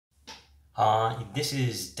Hi, this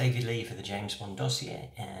is David Lee for the James Bond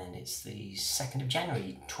Dossier, and it's the 2nd of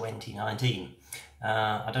January 2019.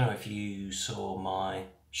 I don't know if you saw my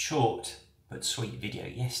short but sweet video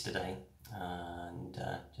yesterday, and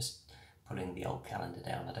just pulling the old calendar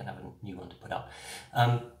down. I don't have a new one to put up.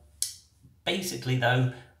 Basically,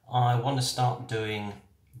 though, I want to start doing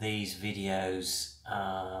these videos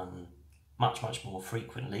much more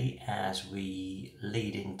frequently as we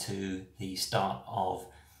lead into the start of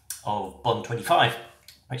Bond 25,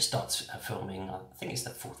 which starts filming, I think it's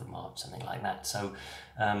the 4th of March, something like that. So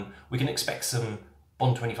we can expect some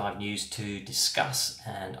Bond 25 news to discuss,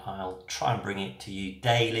 and I'll try and bring it to you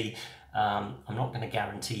daily. I'm not going to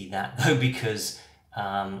guarantee that though, because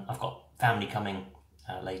I've got family coming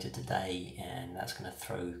later today, and that's going to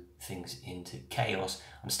throw things into chaos.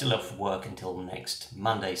 I'm still off work until next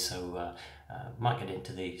Monday, so might get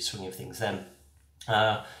into the swing of things then.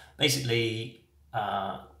 Basically,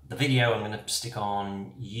 the video I'm going to stick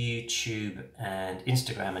on YouTube and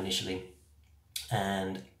Instagram initially,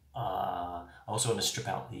 and I also want to strip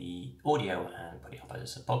out the audio and put it up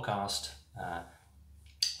as a podcast.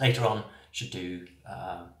 Later on, should do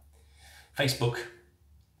Facebook,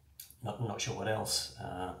 not sure what else,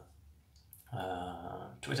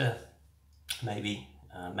 Twitter, maybe.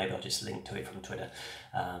 Maybe I'll just link to it from Twitter.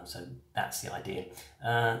 So that's the idea.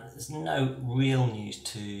 There's no real news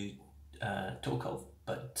to talk of,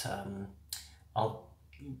 but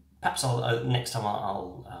perhaps next time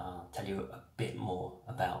I'll tell you a bit more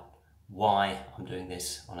about why I'm doing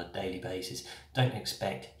this on a daily basis. Don't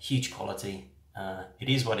expect huge quality. It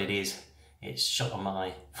is what it is. It's shot on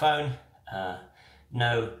my phone.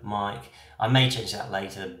 No mic. I may change that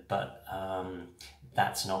later, but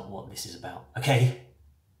that's not what this is about. Okay,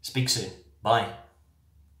 speak soon. Bye.